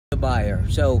buyer.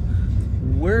 So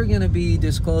we're going to be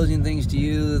disclosing things to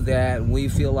you that we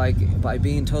feel like, by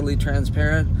being totally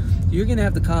transparent, you're going to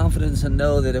have the confidence and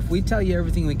know that if we tell you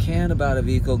everything we can about a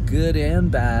vehicle, good and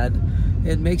bad,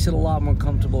 it makes it a lot more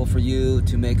comfortable for you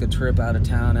to make a trip out of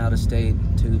town, out of state,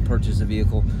 to purchase a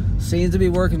vehicle. Seems to be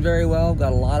working very well.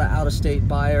 Got a lot of out-of-state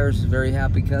buyers, very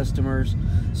happy customers.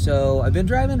 So I've been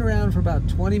driving around for about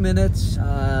 20 minutes.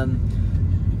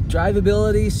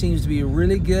 Drivability seems to be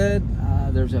really good.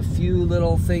 There's a few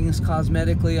little things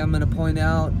cosmetically I'm going to point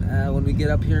out. When we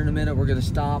get up here in a minute, we're going to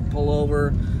stop, pull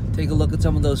over, take a look at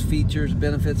some of those features,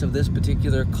 benefits of this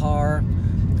particular car,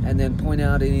 and then point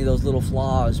out any of those little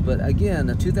flaws. But again,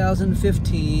 a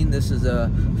 2015, this is a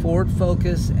Ford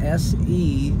Focus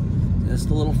SE. It's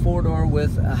the little four-door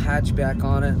with a hatchback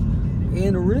on it.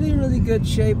 In really, really good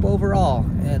shape overall.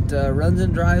 It runs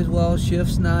and drives well,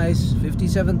 shifts nice,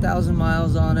 57,000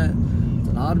 miles on it. It's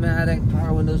an automatic,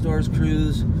 power windows, doors,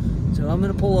 cruise. So I'm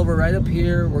going to pull over right up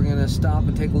here. We're going to stop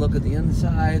and take a look at the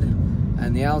inside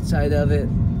and the outside of it,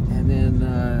 and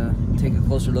then take a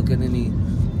closer look at any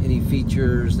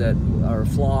features that are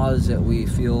flaws that we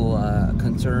feel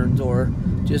concerns, or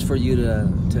just for you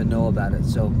to know about it.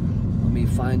 So let me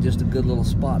find just a good little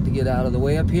spot to get out of the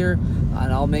way up here.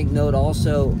 And I'll make note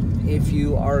also, if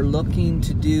you are looking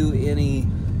to do any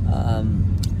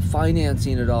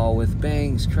financing at all with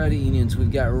banks, credit unions,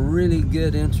 we've got really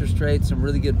good interest rates, some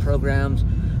really good programs,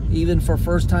 even for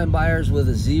first-time buyers with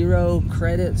a 0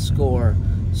 credit score.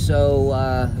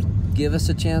 So give us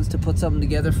a chance to put something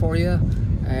together for you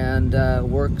and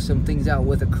work some things out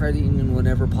with a credit union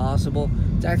whenever possible.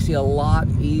 It's actually a lot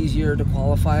easier to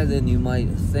qualify than you might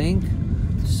think.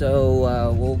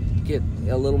 So we'll get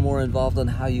a little more involved on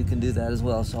how you can do that as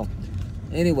well. So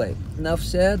anyway, enough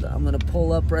said. I'm going to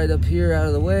pull up right up here out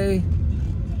of the way,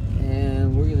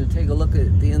 and we're going to take a look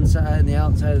at the inside and the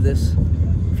outside of this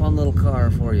fun little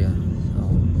car for you. So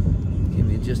give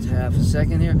me just half a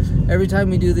second here. Every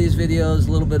time we do these videos,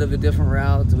 a little bit of a different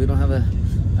route. We don't have a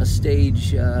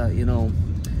stage, you know,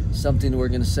 something we're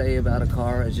going to say about a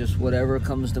car. It's just whatever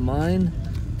comes to mind.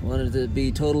 I wanted it to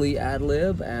be totally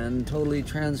ad-lib and totally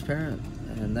transparent,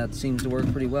 and that seems to work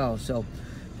pretty well. So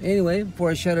anyway,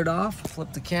 before I shut it off,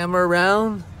 flip the camera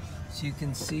around so you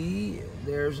can see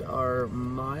there's our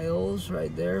miles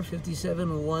right there,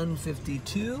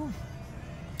 57,152.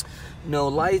 No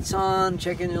lights on,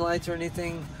 checking your lights or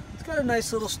anything. It's got a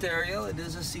nice little stereo. It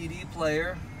is a CD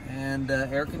player, and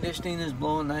air conditioning is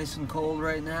blowing nice and cold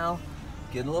right now.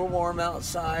 Getting a little warm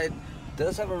outside. It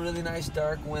does have a really nice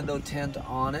dark window tint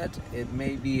on it. It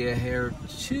may be a hair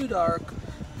too dark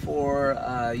for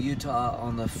Utah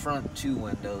on the front 2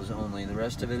 windows only. The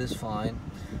rest of it is fine.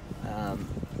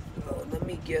 Let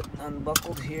me get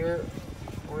unbuckled here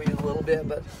for you a little bit,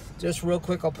 but just real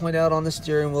quick, I'll point out on the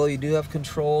steering wheel, you do have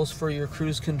controls for your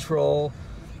cruise control,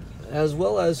 as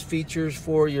well as features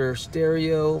for your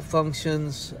stereo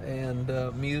functions and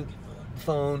mute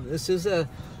phone. This is a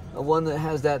one that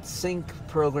has that sync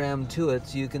program to it,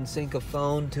 so you can sync a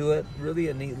phone to it. Really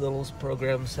a neat little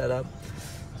program setup.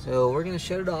 So we're going to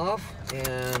shut it off,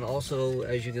 and also,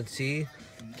 as you can see,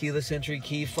 keyless entry,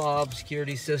 key fob,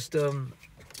 security system.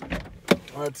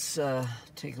 Let's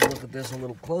take a look at this a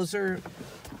little closer.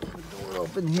 The door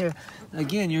open here.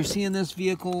 Again, you're seeing this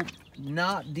vehicle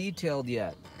not detailed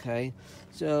yet, okay?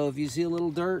 So if you see a little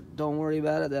dirt, don't worry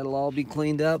about it. That'll all be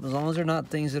cleaned up. As long as they're not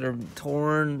things that are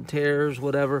torn, tears,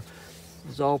 whatever.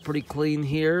 It's all pretty clean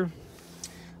here.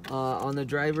 On the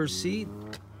driver's seat,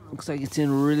 looks like it's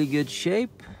in really good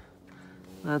shape.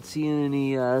 Not seeing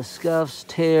any scuffs,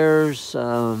 tears,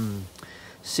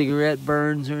 cigarette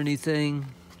burns or anything.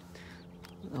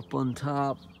 Up on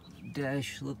top,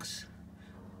 dash looks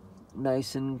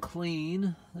nice and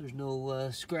clean. There's no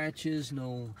scratches,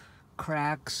 no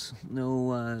cracks,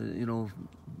 no you know,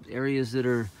 areas that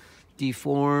are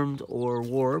deformed or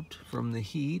warped from the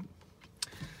heat.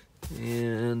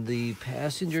 And the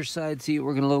passenger side seat,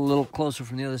 we're going to look a little closer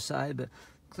from the other side, but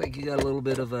looks like you got a little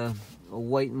bit of a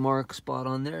white mark spot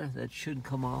on there. That should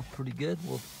come off pretty good.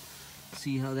 We'll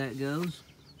see how that goes.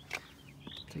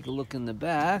 Take a look in the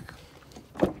back.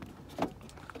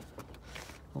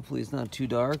 Hopefully it's not too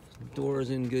dark. The door is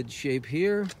in good shape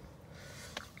here.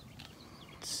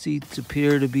 Seats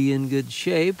appear to be in good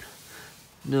shape.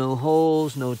 No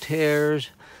holes, no tears.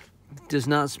 Does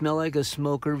not smell like a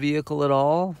smoker vehicle at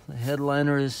all. The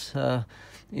headliner is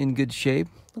in good shape.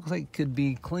 Looks like it could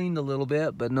be cleaned a little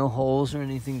bit, but no holes or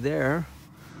anything there.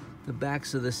 The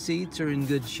backs of the seats are in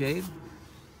good shape.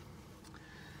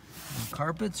 The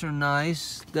carpets are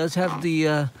nice. Does have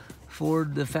the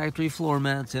Ford, the factory floor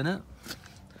mats in it.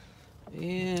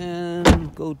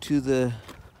 And go to the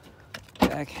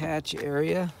back hatch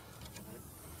area.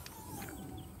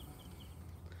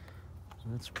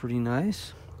 That's pretty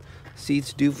nice.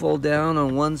 Seats do fold down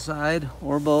on one side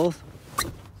or both.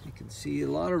 You can see a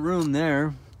lot of room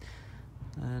there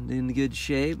and in good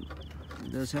shape.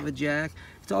 It does have a jack.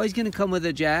 It's always going to come with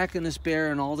a jack and a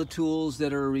spare and all the tools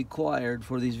that are required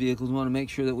for these vehicles. We want to make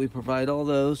sure that we provide all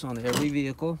those on every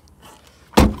vehicle.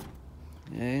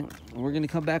 Okay, we're going to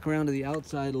come back around to the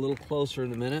outside a little closer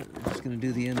in a minute. I'm just going to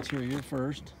do the interior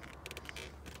first.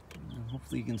 And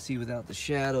hopefully you can see without the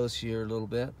shadows here a little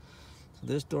bit. So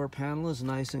this door panel is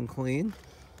nice and clean.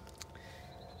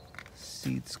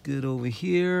 Seat's good over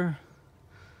here.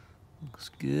 Looks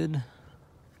good.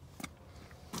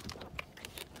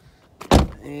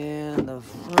 And the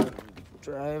front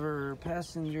driver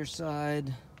passenger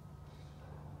side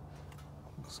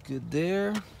looks good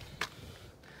there.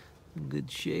 In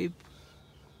good shape.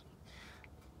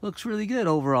 Looks really good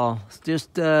overall. It's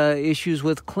just issues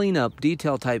with cleanup,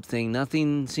 detail type thing.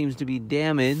 Nothing seems to be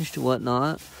damaged,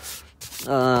 whatnot.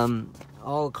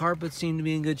 All the carpets seem to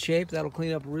be in good shape. That'll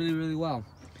clean up really, really well.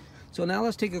 So now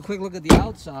let's take a quick look at the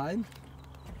outside.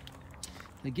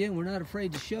 Again, we're not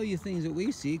afraid to show you things that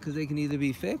we see because they can either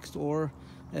be fixed or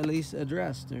at least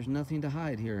addressed. There's nothing to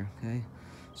hide here, okay?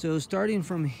 So starting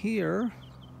from here,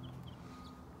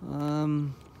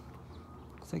 looks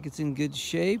like it's in good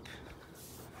shape.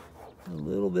 A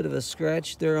little bit of a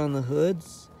scratch there on the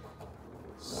hoods.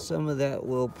 Some of that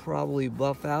will probably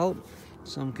buff out.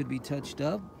 Some could be touched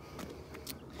up.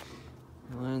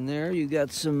 And there you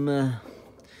got some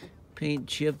paint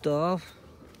chipped off.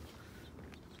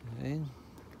 Okay.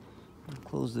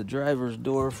 Close the driver's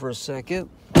door for a second.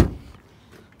 So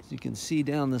you can see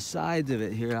down the sides of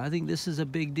it here. I think this is a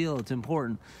big deal. It's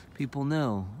important. People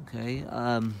know, okay?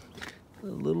 A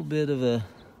little bit of a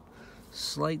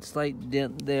slight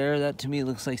dent there. That to me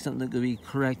looks like something that could be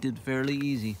corrected fairly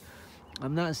easy.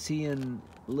 I'm not seeing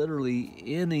literally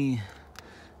any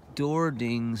door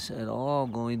dings at all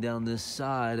going down this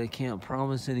side. I can't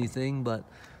promise anything, but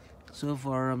so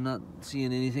far I'm not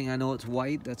seeing anything. I know it's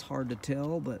white. That's hard to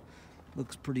tell, but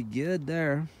looks pretty good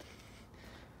there.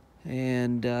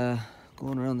 And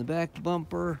going around the back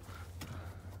bumper,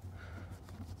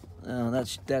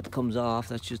 that comes off.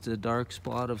 That's just a dark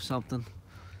spot of something.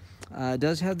 It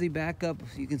does have the backup.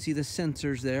 You can see the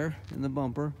sensors there in the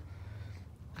bumper.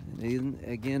 And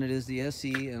again, it is the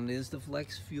SE and it is the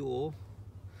Flex Fuel.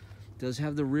 It does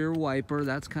have the rear wiper.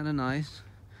 That's kind of nice,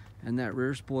 and that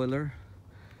rear spoiler.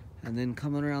 And then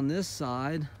coming around this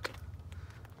side,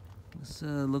 this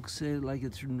looks like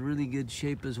it's in really good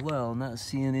shape as well. I'm not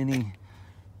seeing any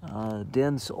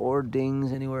dents or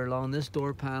dings anywhere along this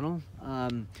door panel.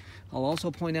 I'll also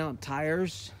point out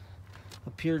tires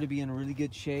appear to be in really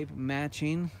good shape,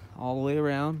 matching all the way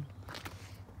around.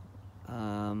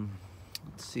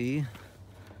 Let's see.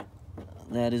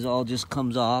 That is all just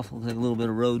comes off. Looks like a little bit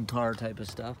of road tar type of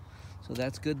stuff. So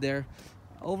that's good there.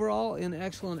 Overall, in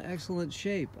excellent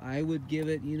shape. I would give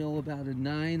it, you know, about a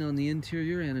 9 on the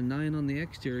interior and a 9 on the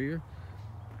exterior.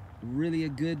 Really a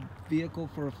good vehicle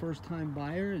for a first-time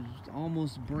buyer. It's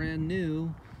almost brand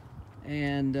new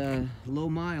and low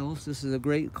miles. This is a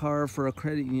great car for a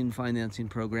credit union financing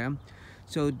program.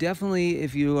 So definitely,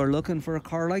 if you are looking for a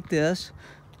car like this,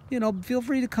 you know, feel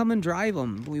free to come and drive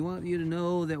them. We want you to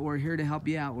know that we're here to help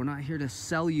you out. We're not here to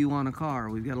sell you on a car.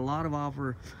 We've got a lot of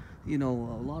offer, you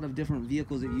know, a lot of different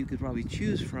vehicles that you could probably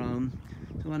choose from.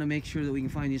 So we want to make sure that we can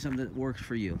find you something that works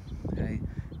for you, okay?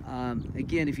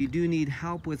 Again, if you do need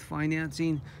help with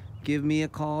financing, give me a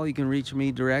call. You can reach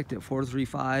me direct at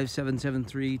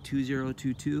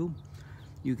 435-773-2022.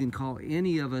 You can call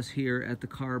any of us here at the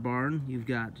Car Barn. You've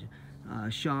got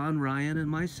Sean, Ryan, and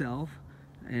myself.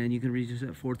 And you can reach us at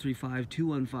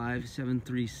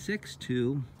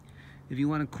 435-215-7362. If you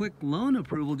want a quick loan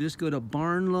approval, just go to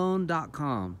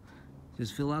barnloan.com.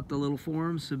 Just fill out the little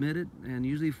form, submit it, and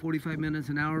usually 45 minutes,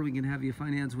 an hour, we can have you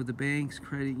finance with the banks,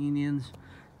 credit unions,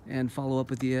 and follow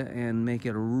up with you and make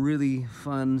it a really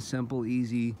fun, simple,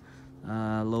 easy,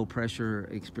 low pressure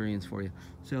experience for you.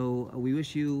 So we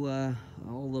wish you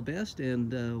all the best,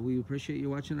 and we appreciate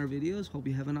you watching our videos. Hope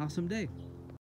you have an awesome day.